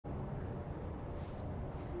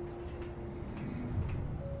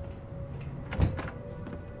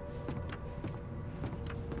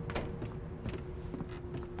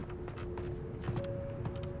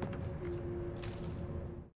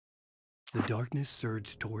darkness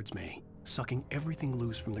surged towards me, sucking everything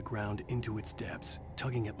loose from the ground into its depths,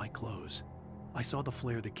 tugging at my clothes. I saw the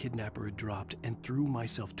flare the kidnapper had dropped and threw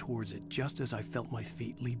myself towards it just as I felt my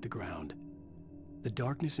feet leave the ground. The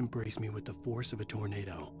darkness embraced me with the force of a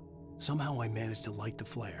tornado. Somehow I managed to light the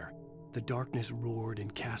flare. The darkness roared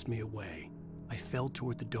and cast me away. I fell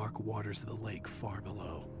toward the dark waters of the lake far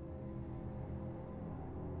below.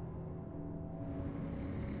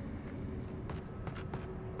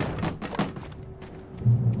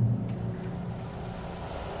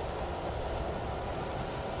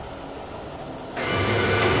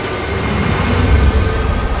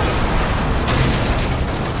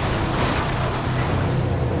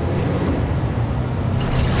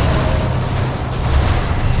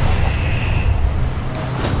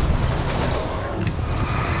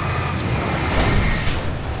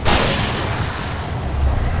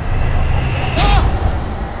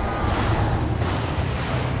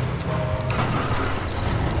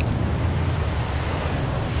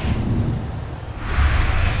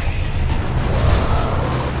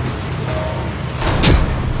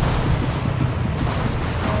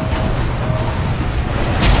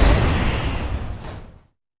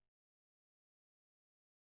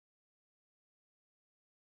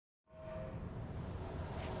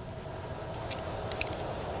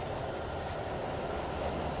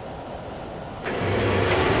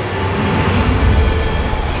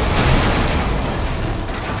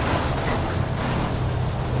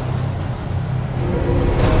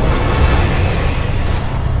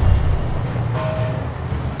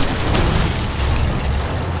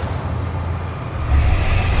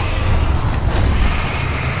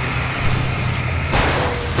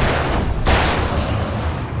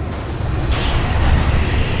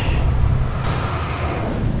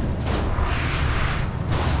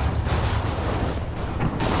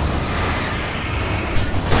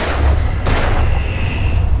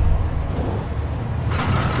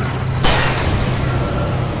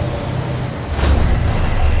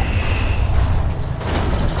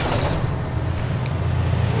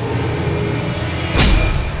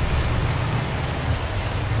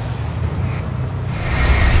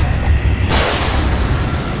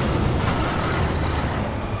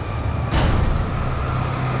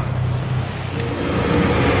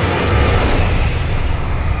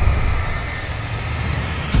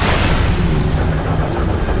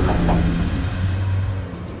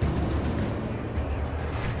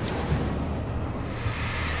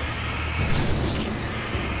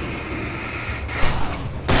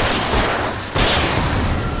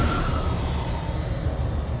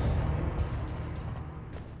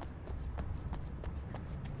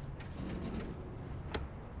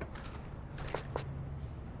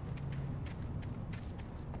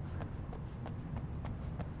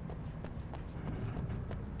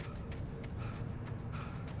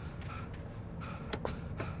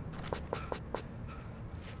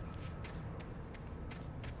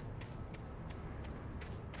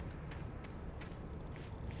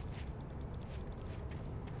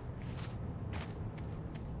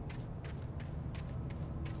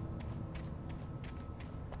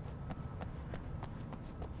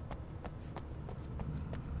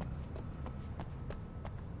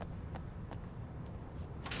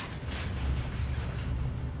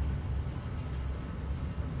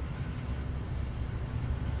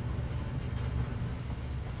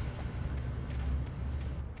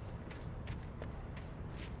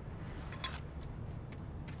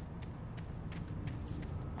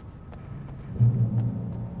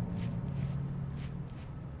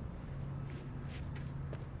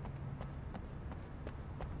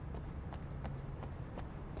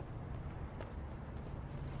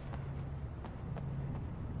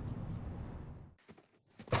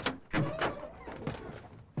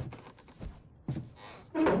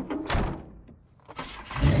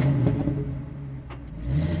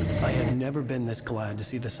 I had never been this glad to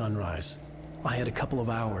see the sunrise. I had a couple of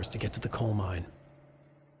hours to get to the coal mine.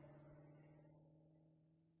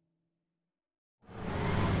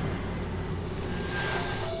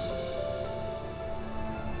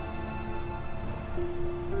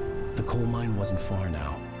 The coal mine wasn't far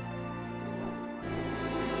now.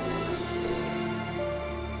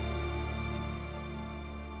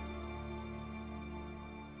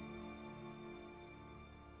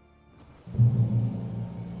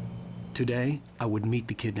 Today, I would meet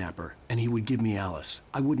the kidnapper, and he would give me Alice.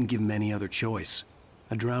 I wouldn't give him any other choice.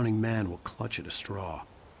 A drowning man will clutch at a straw.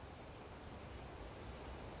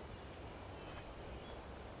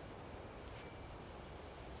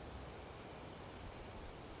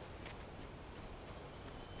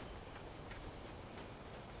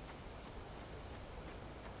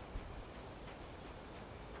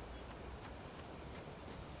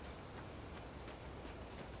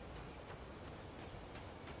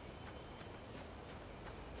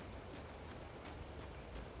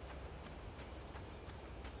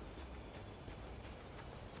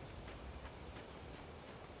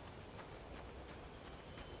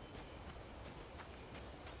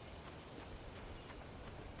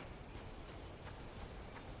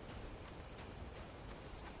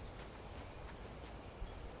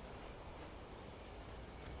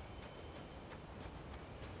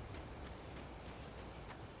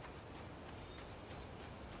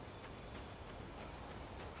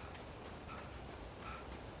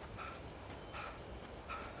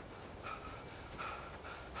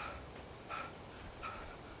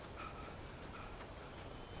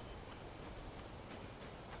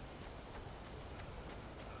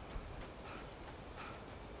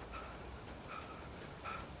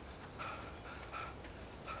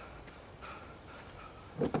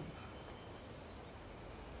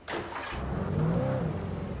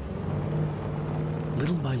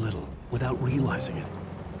 Little by little, without realizing it,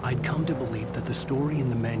 I'd come to believe that the story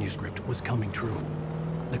in the manuscript was coming true.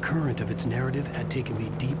 The current of its narrative had taken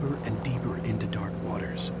me deeper and deeper into dark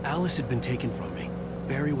waters. Alice had been taken from me.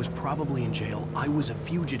 Barry was probably in jail. I was a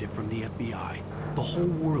fugitive from the FBI. The whole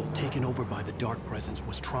world taken over by the Dark Presence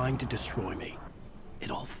was trying to destroy me.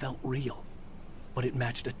 It all felt real, but it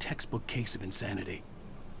matched a textbook case of insanity.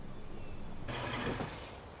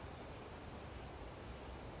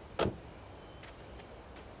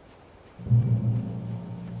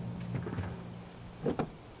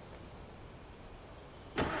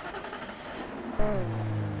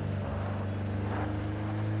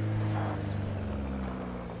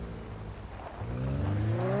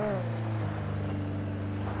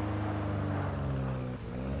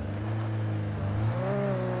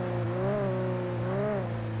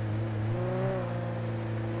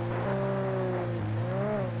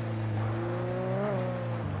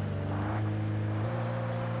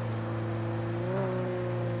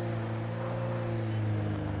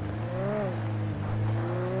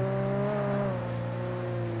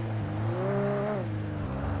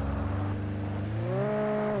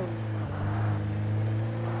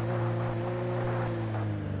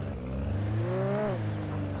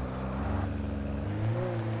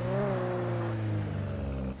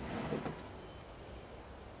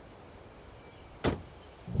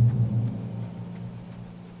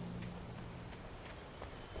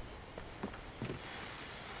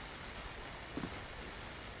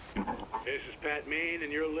 This is Pat Main,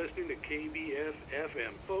 and you're listening to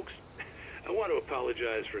KBF-FM. Folks, I want to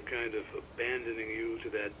apologize for kind of abandoning you to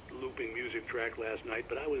that looping music track last night,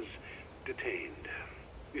 but I was detained.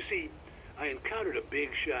 You see, I encountered a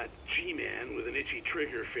big-shot G-man with an itchy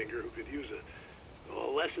trigger finger who could use a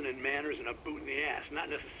lesson in manners and a boot in the ass, not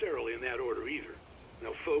necessarily in that order either.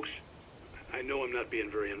 Now, folks, I know I'm not being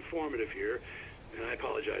very informative here, and I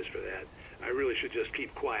apologize for that. I really should just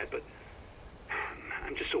keep quiet, but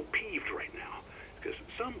I'm just so peeved right now, because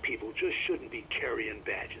some people just shouldn't be carrying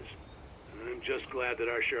badges. And I'm just glad that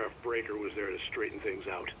our Sheriff Breaker was there to straighten things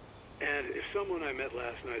out. And if someone I met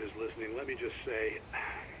last night is listening, let me just say,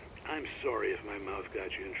 I'm sorry if my mouth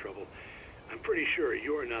got you in trouble. I'm pretty sure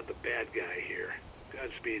you're not the bad guy here.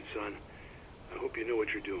 Godspeed, son. I hope you know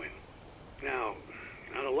what you're doing. Now,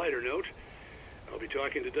 on a lighter note, I'll be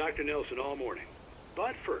talking to Dr. Nelson all morning.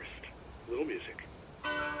 But first, a little music.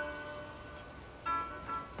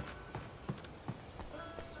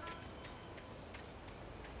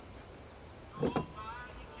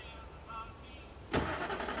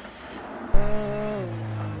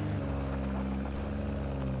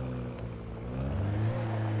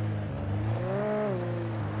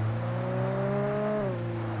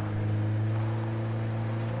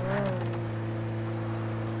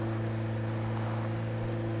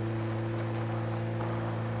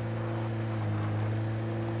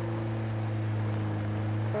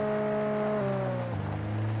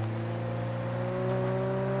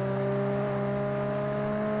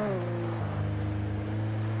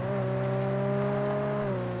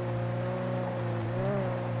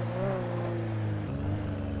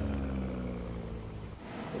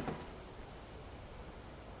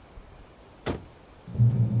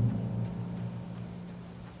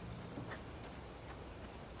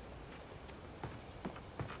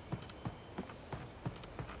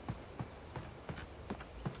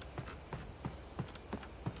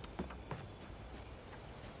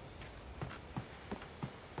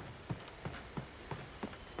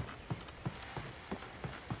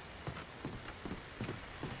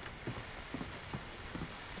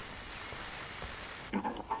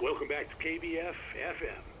 Welcome back to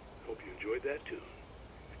KBF-FM. Hope you enjoyed that tune.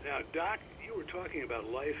 Now, Doc, you were talking about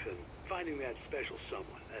life and finding that special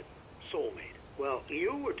someone, that soulmate. Well,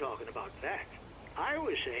 you were talking about that. I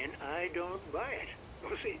was saying I don't buy it.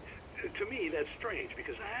 Well, see, to me, that's strange,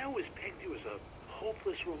 because I always pegged you as a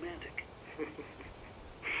hopeless romantic.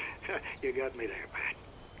 You got me there, Pat.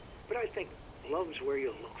 But I think love's where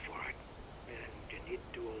you look for it. And you need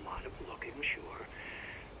to do a lot of looking, sure.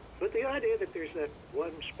 But the idea that there's that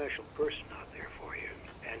one special person out there for you,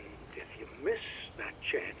 and if you miss that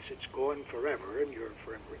chance, it's gone forever, and you're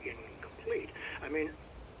forever incomplete. I mean,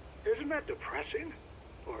 isn't that depressing?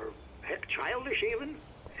 Or, heck, childish even?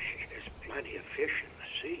 There's plenty of fish in the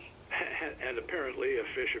sea. And apparently a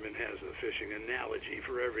fisherman has a fishing analogy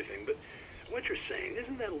for everything, but what you're saying,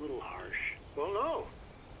 isn't that a little harsh? Well, no.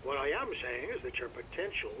 What I am saying is that your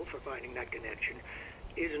potential for finding that connection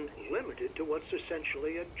isn't limited to what's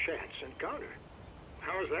essentially a chance encounter.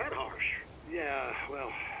 How is that harsh? Yeah,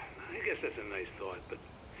 well, I guess that's a nice thought, but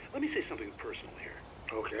let me say something personal here.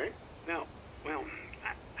 Okay. Now, well,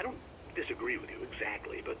 I don't disagree with you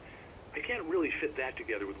exactly, but I can't really fit that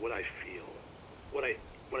together with what I feel, what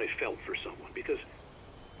I felt for someone, because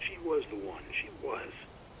she was the one. She was.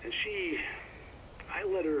 And I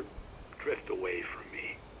let her drift away from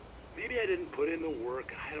me. Maybe I didn't put in the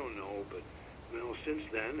work, I don't know, but, well, since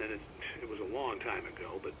then, and it was a long time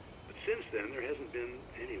ago, but since then, there hasn't been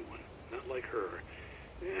anyone, not like her.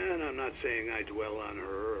 And I'm not saying I dwell on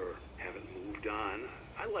her or haven't moved on.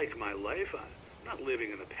 I like my life. I'm not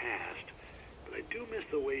living in the past, but I do miss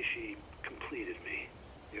the way she completed me.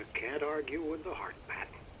 You can't argue with the heart, Pat.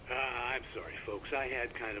 I'm sorry, folks. I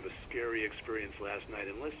had kind of a scary experience last night,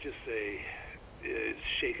 and let's just say it's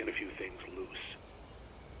shaken a few things loose.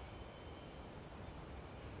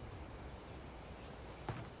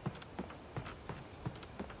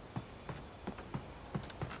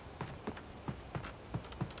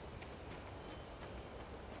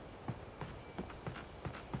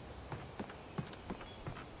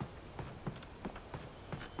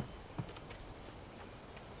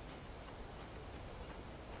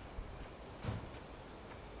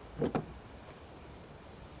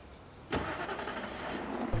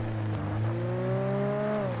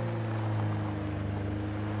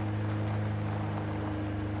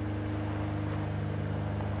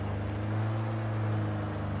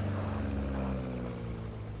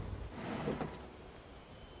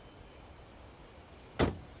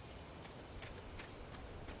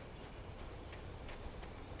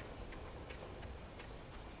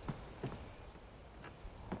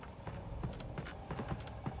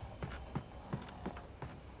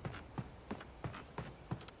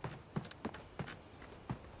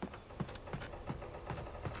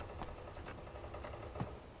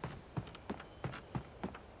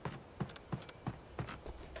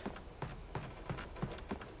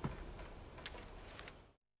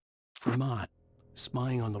 For Mott,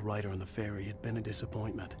 spying on the writer on the ferry had been a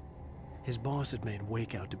disappointment. His boss had made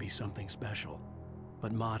Wake out to be something special,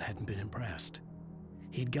 but Mott hadn't been impressed.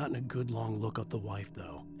 He'd gotten a good long look at the wife,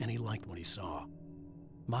 though, and he liked what he saw.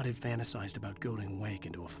 Mott had fantasized about goading Wake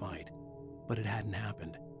into a fight, but it hadn't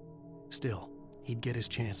happened. Still, he'd get his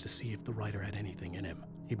chance to see if the writer had anything in him.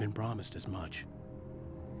 He'd been promised as much.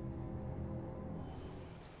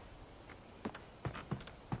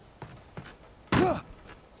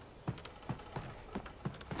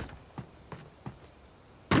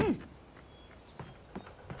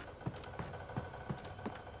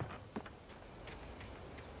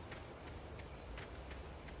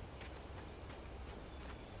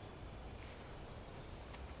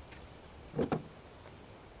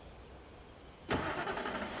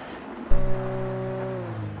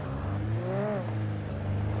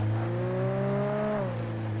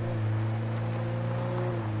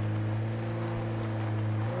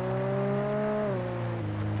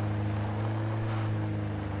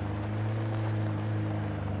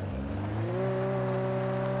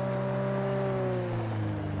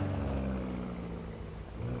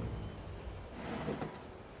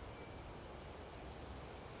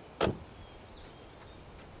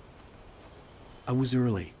 I was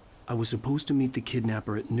early. I was supposed to meet the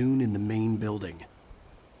kidnapper at noon in the main building.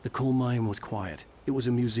 The coal mine was quiet. It was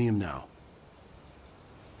a museum now.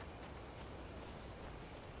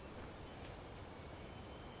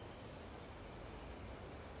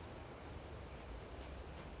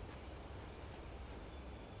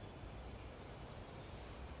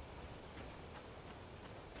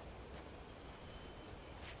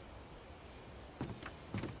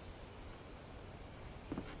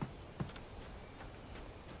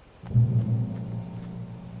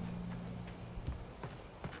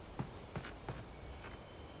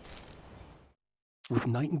 With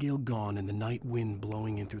Nightingale gone and the night wind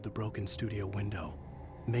blowing in through the broken studio window,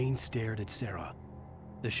 Maine stared at Sarah.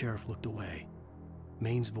 The sheriff looked away.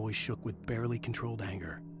 Maine's voice shook with barely controlled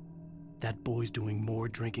anger. That boy's doing more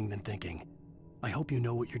drinking than thinking. I hope you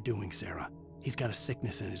know what you're doing, Sarah. He's got a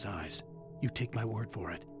sickness in his eyes. You take my word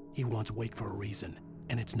for it. He wants Wake for a reason,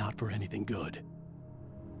 and it's not for anything good.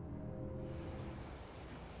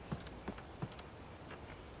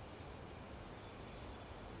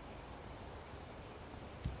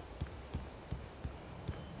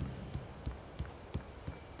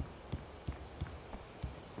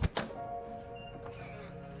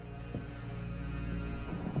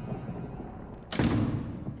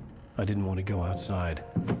 I didn't want to go outside.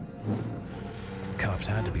 Cops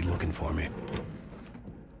had to be looking for me.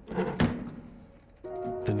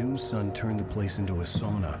 The noon sun turned the place into a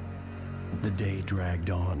sauna. The day dragged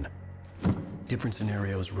on. Different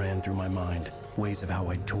scenarios ran through my mind, ways of how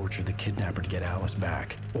I'd torture the kidnapper to get Alice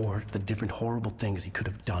back, or the different horrible things he could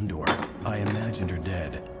have done to her. I imagined her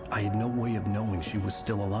dead. I had no way of knowing she was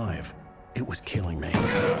still alive. It was killing me.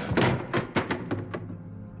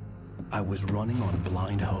 I was running on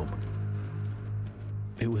blind hope.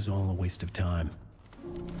 It was all a waste of time.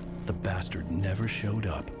 The bastard never showed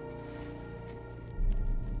up.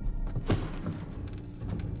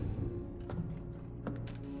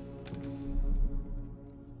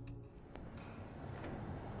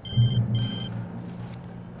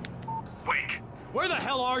 Where the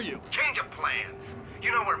hell are you? Change of plans.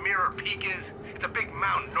 You know where Mirror Peak is? It's a big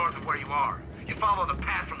mountain north of where you are. You follow the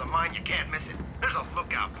path from the mine, you can't miss it. There's a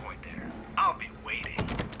lookout point there. I'll be waiting.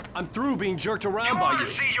 I'm through being jerked around by you. You want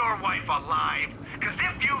to see your wife alive? Because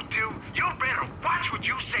if you do, you better watch what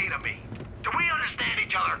you say to me. Do we understand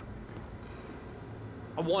each other?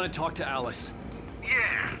 I want to talk to Alice.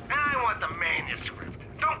 Yeah, and I want the manuscript.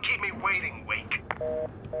 Don't keep me waiting, Wake.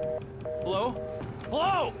 Hello?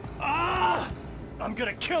 Hello? Ah! I'm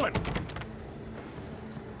gonna kill him!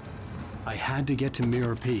 I had to get to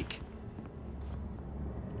Mirror Peak.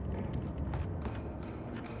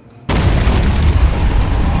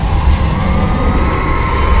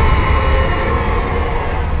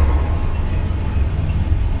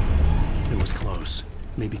 It was close.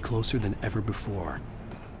 Maybe closer than ever before.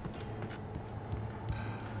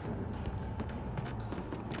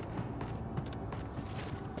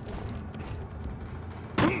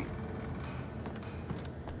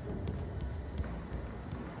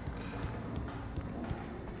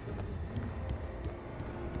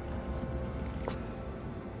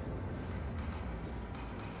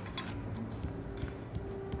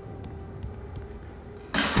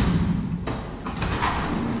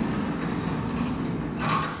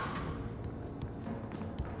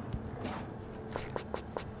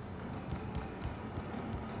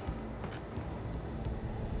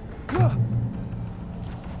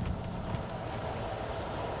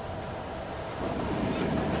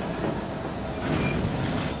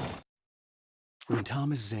 When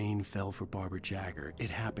Thomas Zane fell for Barbara Jagger, it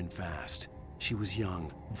happened fast. She was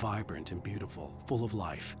young, vibrant, and beautiful, full of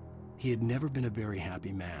life. He had never been a very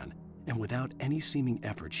happy man, and without any seeming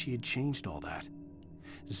effort, she had changed all that.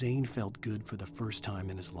 Zane felt good for the first time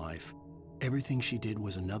in his life. Everything she did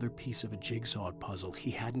was another piece of a jigsaw puzzle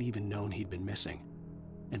he hadn't even known he'd been missing.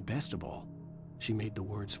 And best of all, she made the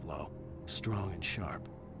words flow, strong and sharp.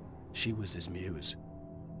 She was his muse.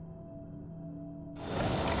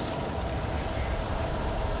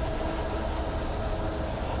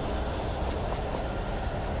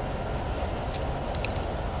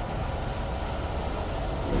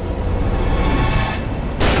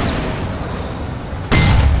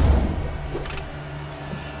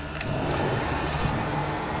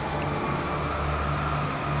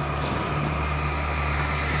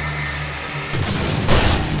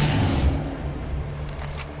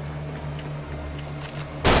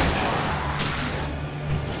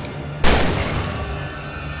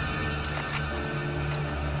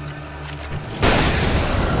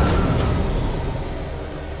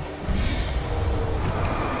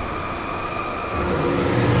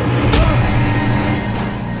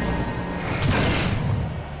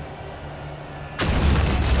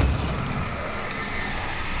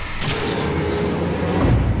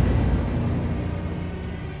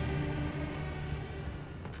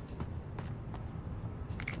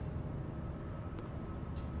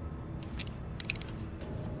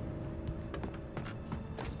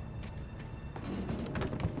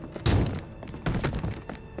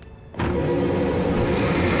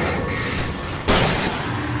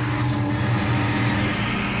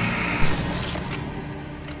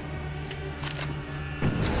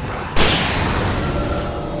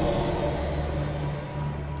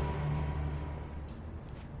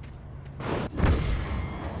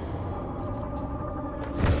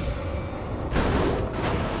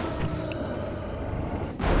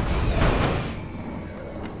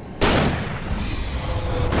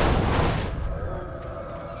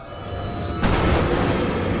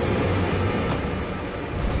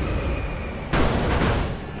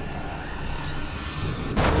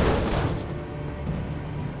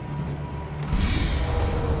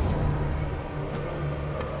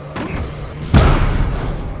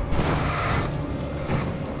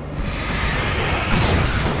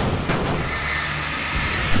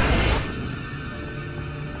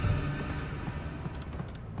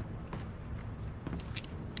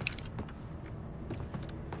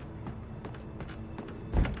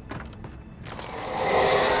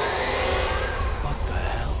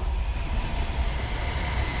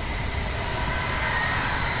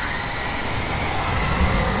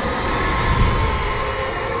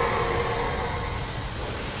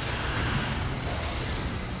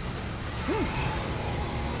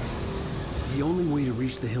 The only way to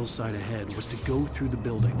reach the hillside ahead was to go through the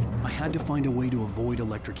building. I had to find a way to avoid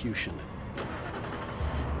electrocution.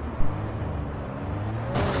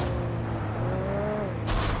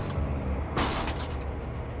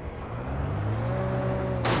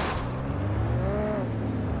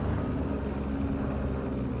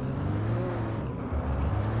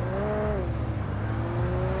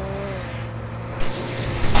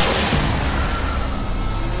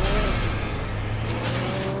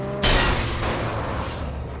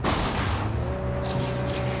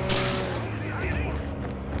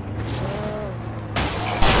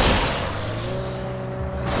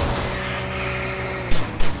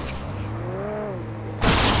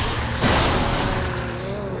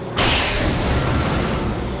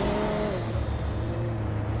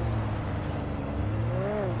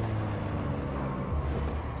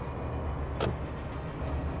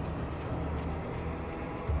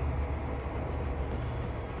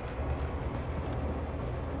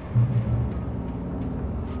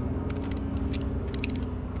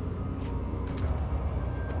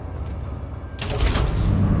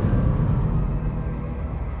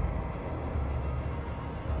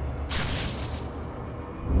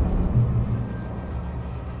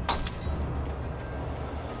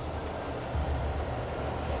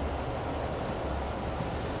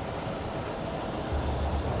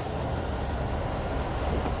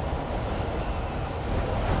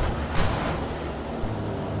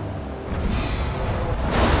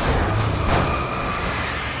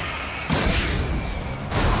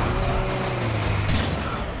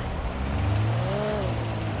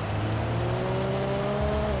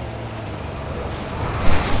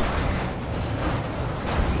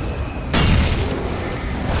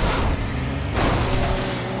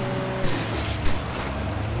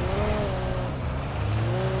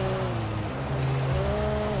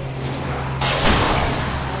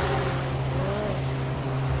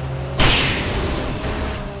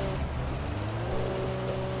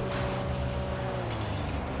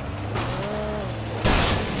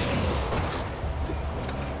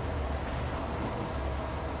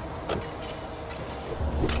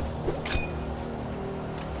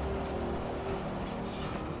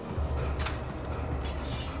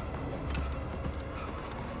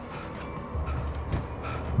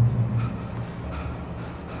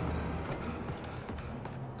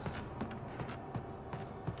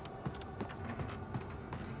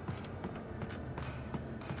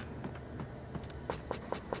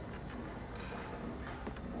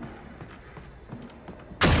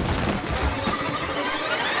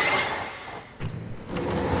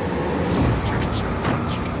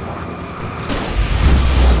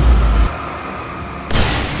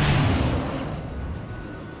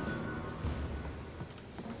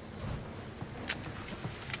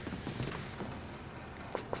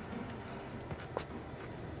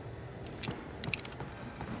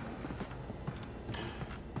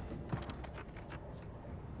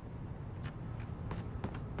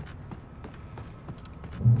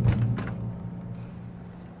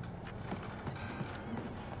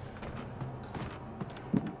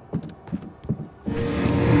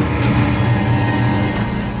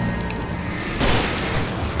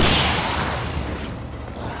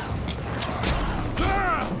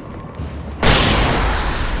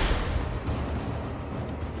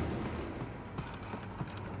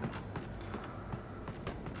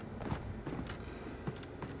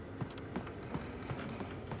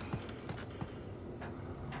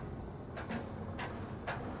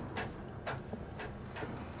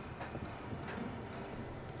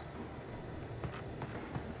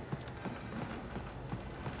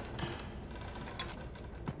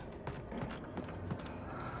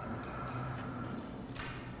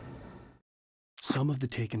 Some of the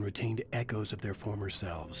Taken retained echoes of their former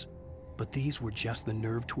selves, but these were just the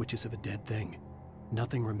nerve twitches of a dead thing.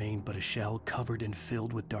 Nothing remained but a shell covered and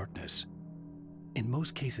filled with darkness. In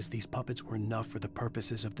most cases, these puppets were enough for the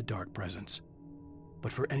purposes of the Dark Presence.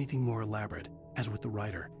 But for anything more elaborate, as with the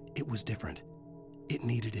writer, it was different. It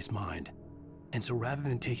needed his mind. And so rather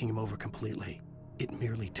than taking him over completely, it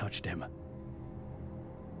merely touched him.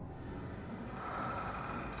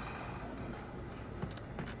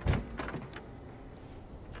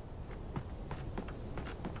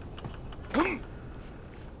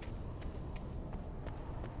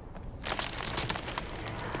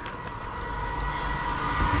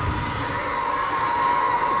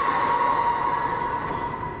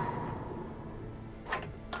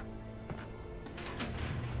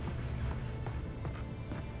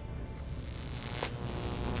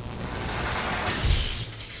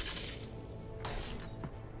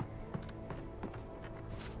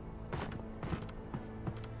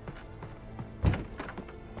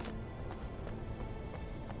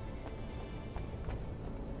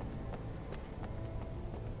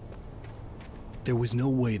 There was no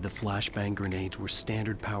way the flashbang grenades were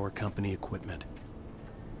Standard Power Company equipment.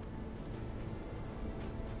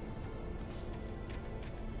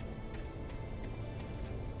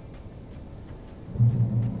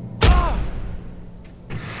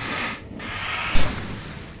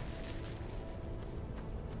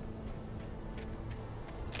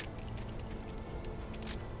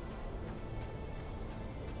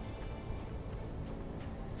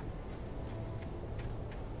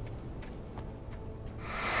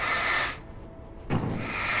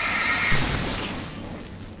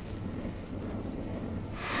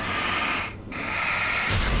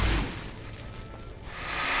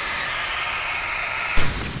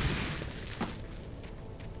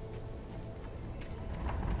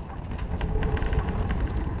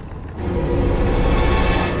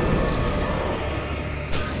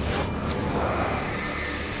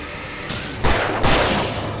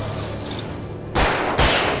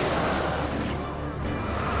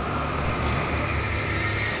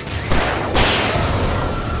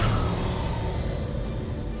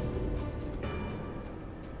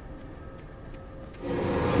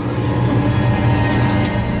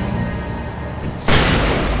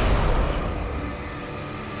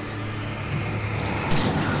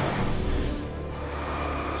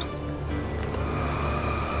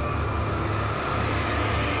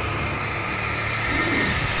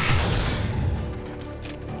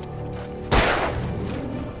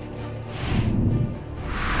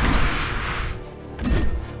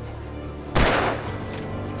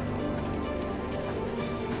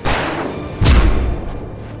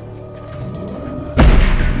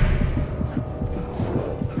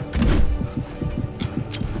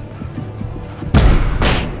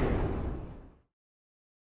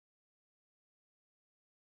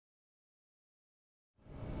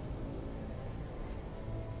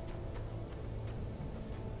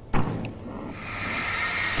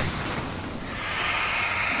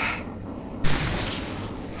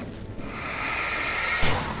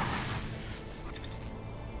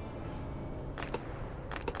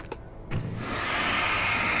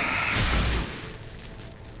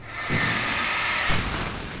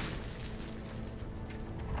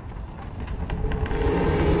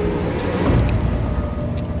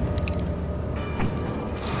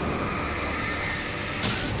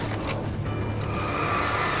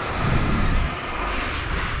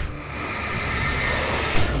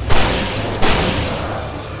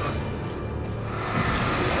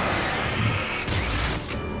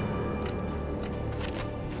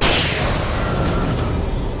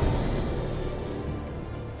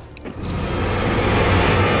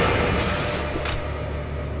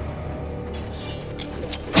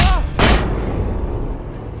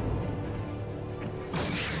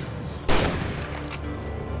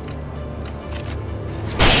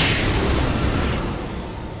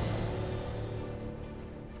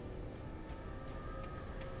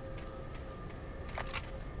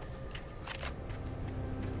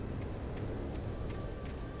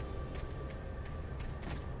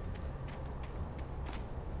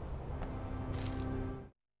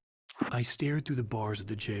 I stared through the bars of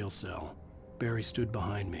the jail cell. Barry stood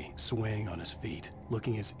behind me, swaying on his feet,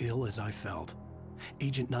 looking as ill as I felt.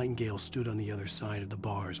 Agent Nightingale stood on the other side of the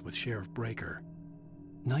bars with Sheriff Breaker.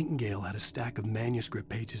 Nightingale had a stack of manuscript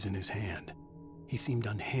pages in his hand. He seemed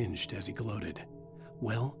unhinged as he gloated.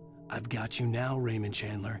 "Well, I've got you now, Raymond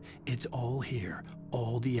Chandler. It's all here.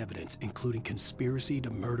 All the evidence, including conspiracy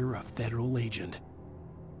to murder a federal agent."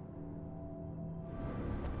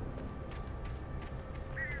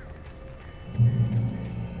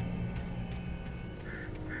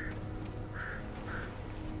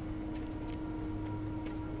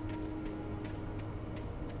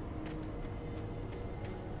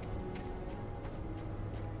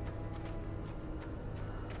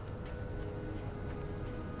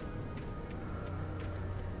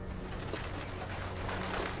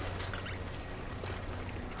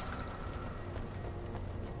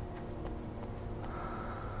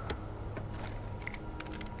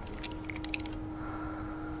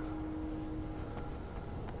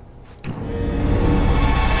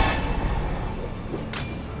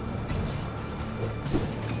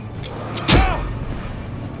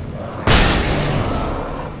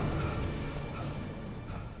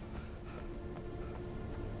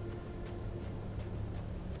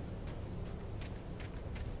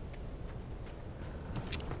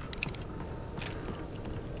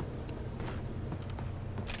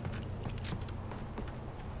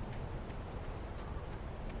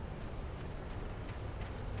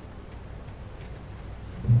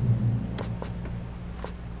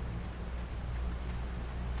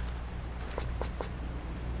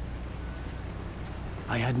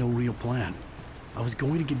 I had no real plan. I was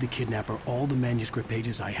going to give the kidnapper all the manuscript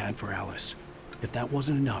pages I had for Alice. If that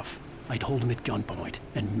wasn't enough, I'd hold him at gunpoint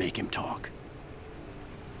and make him talk.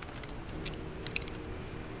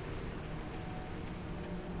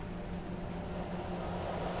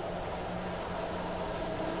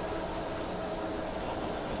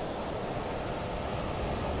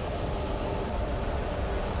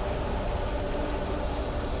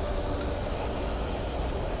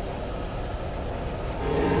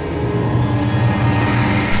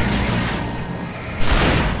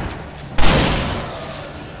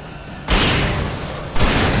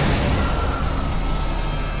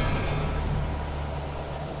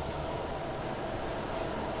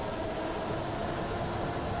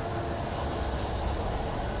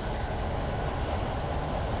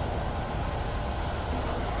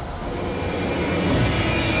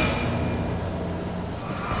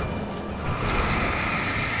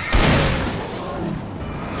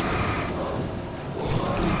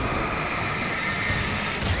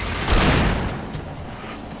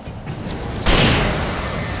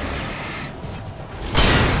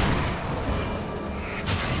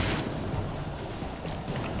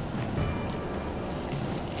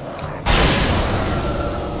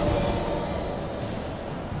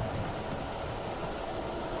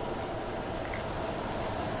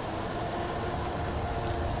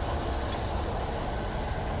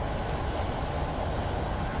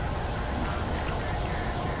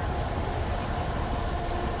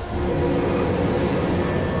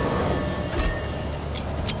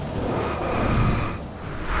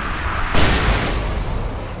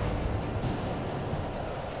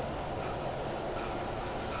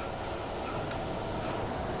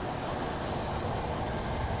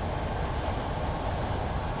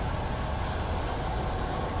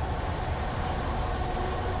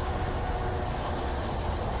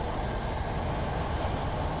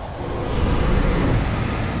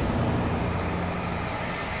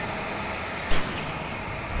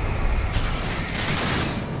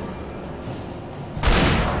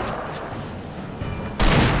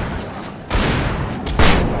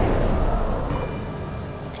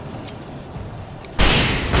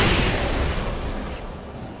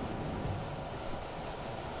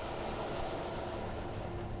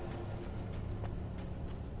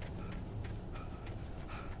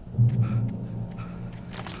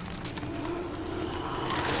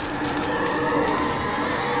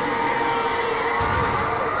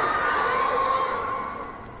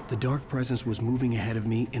 The dark presence was moving ahead of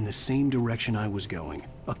me in the same direction I was going.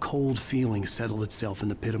 A cold feeling settled itself in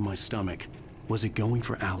the pit of my stomach. Was it going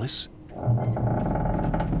for Alice?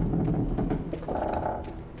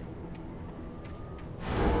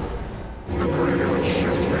 The graveyard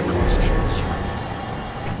shift may cause cancer.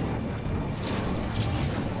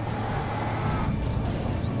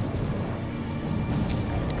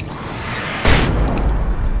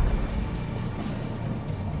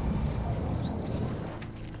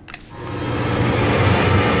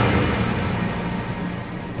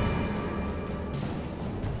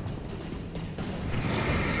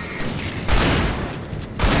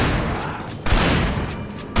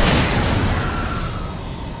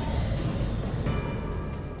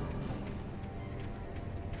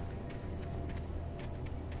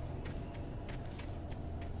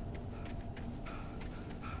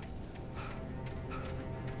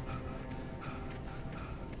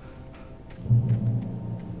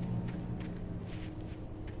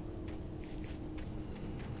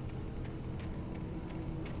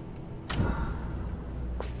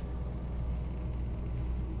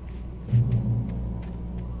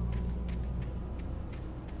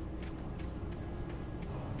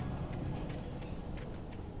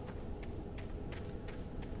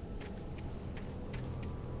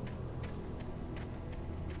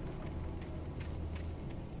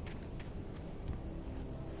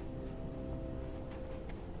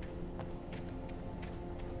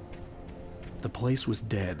 The place was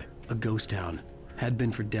dead, a ghost town. Had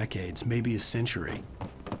been for decades, maybe a century.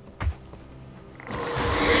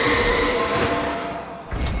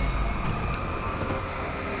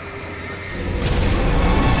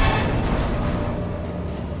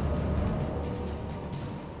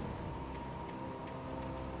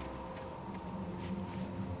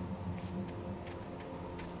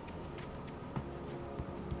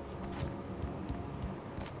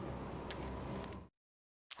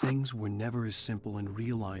 Things were never as simple in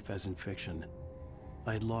real life as in fiction.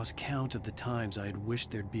 I had lost count of the times I had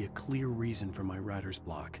wished there'd be a clear reason for my writer's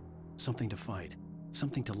block. Something to fight,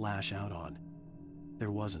 something to lash out on.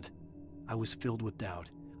 There wasn't. I was filled with doubt.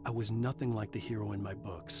 I was nothing like the hero in my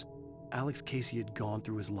books. Alex Casey had gone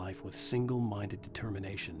through his life with single-minded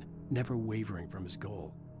determination, never wavering from his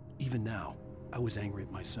goal. Even now, I was angry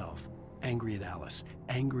at myself, angry at Alice,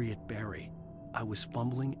 angry at Barry. I was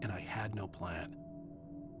fumbling and I had no plan.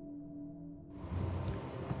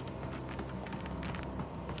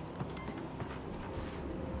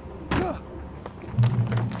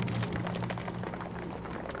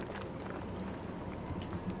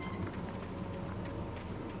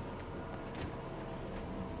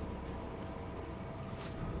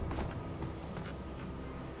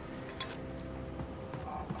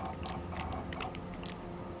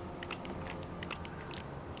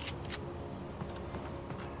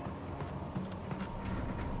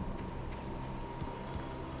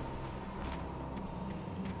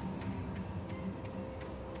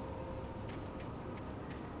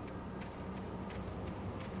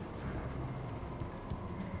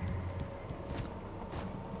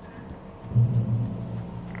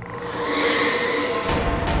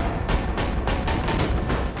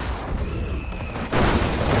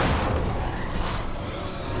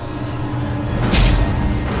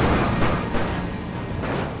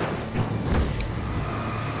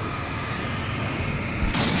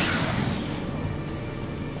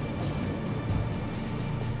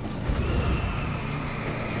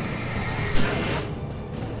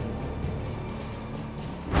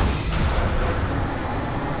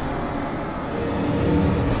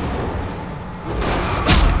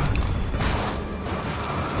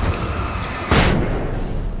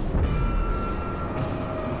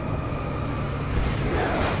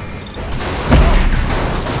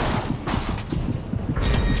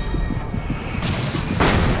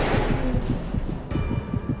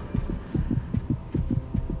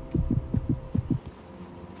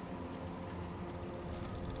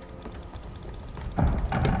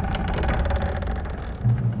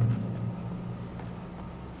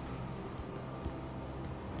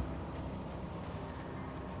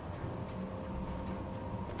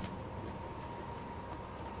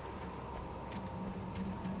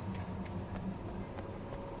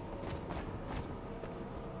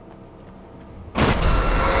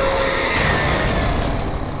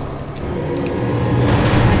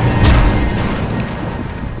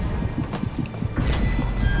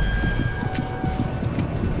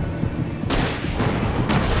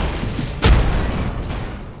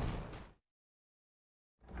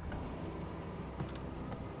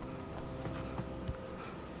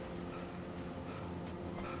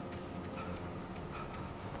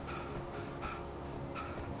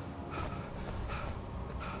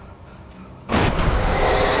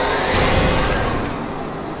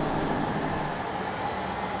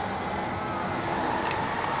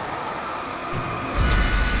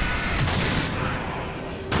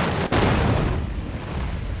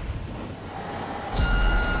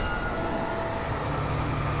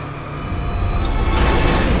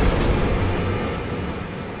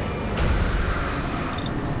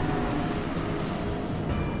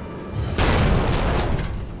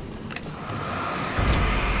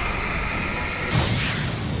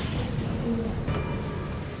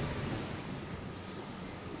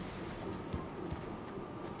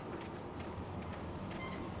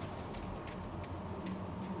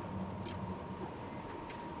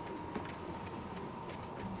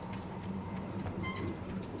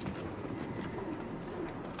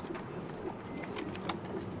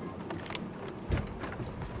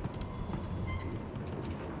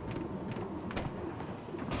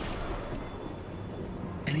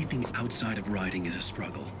 Anything outside of riding is a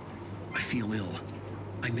struggle. I feel ill.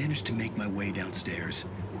 I managed to make my way downstairs.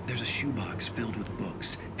 There's a shoebox filled with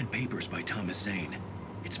books and papers by Thomas Zane.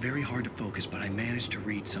 It's very hard to focus, but I managed to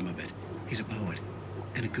read some of it. He's a poet,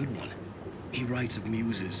 and a good one. He writes of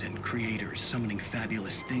muses and creators summoning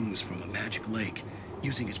fabulous things from a magic lake,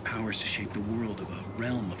 using his powers to shape the world of a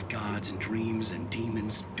realm of gods and dreams and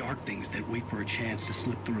demons, dark things that wait for a chance to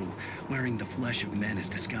slip through, wearing the flesh of men as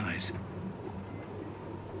disguise.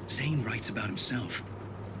 Zane writes about himself,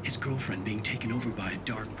 his girlfriend being taken over by a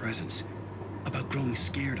dark presence, about growing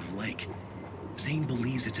scared of the lake. Zane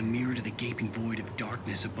believes it's a mirror to the gaping void of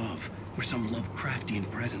darkness above, where some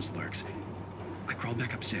Lovecraftian presence lurks. I crawl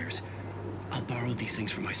back upstairs. I'll borrow these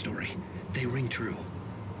things for my story. They ring true.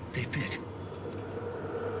 They fit.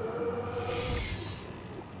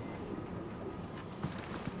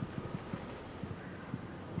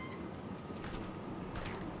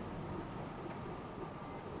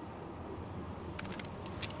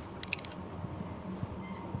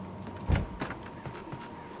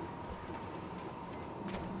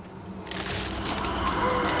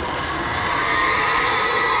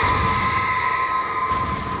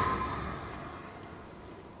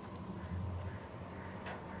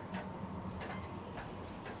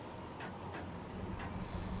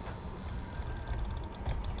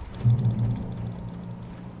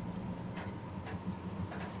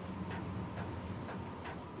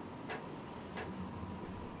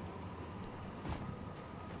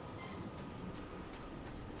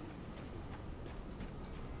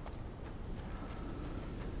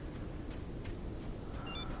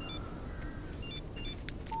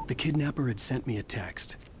 The kidnapper had sent me a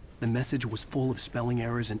text. The message was full of spelling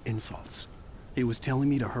errors and insults. It was telling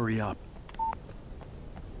me to hurry up.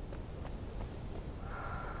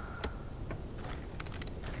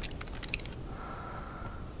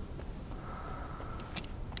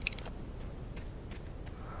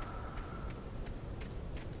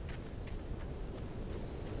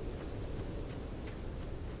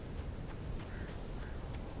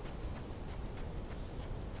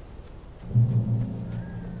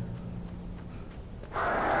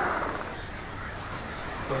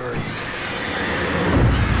 Birds.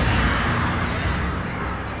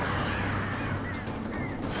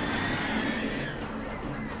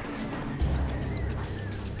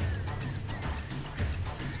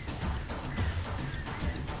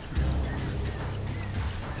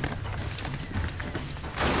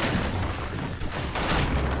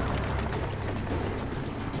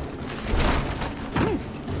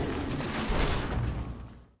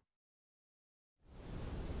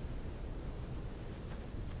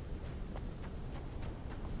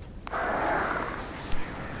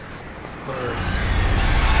 Birds.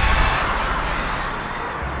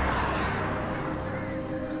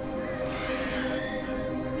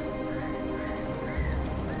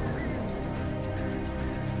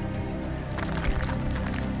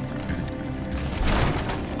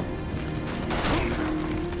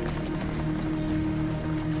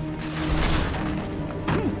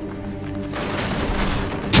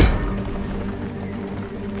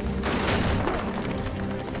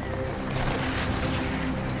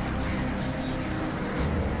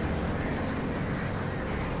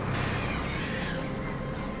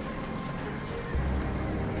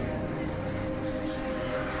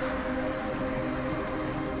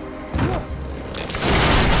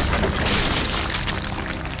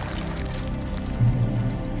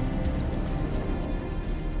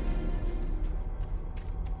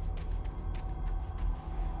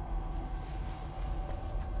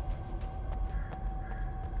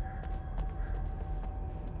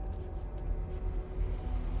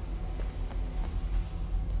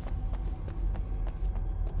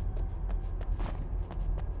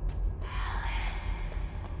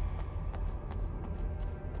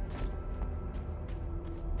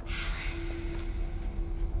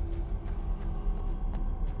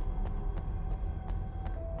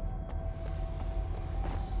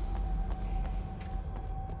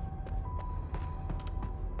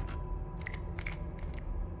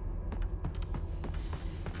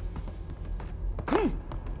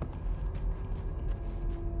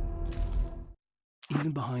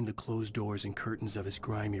 Even behind the closed doors and curtains of his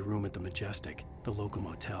grimy room at the Majestic, the local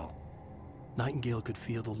motel, Nightingale could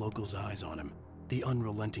feel the locals' eyes on him, the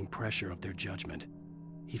unrelenting pressure of their judgment.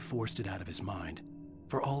 He forced it out of his mind.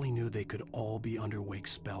 For all he knew, they could all be under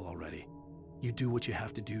Wake's spell already. You do what you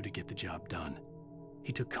have to do to get the job done.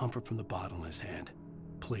 He took comfort from the bottle in his hand.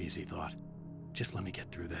 Please, he thought, just let me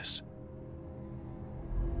get through this.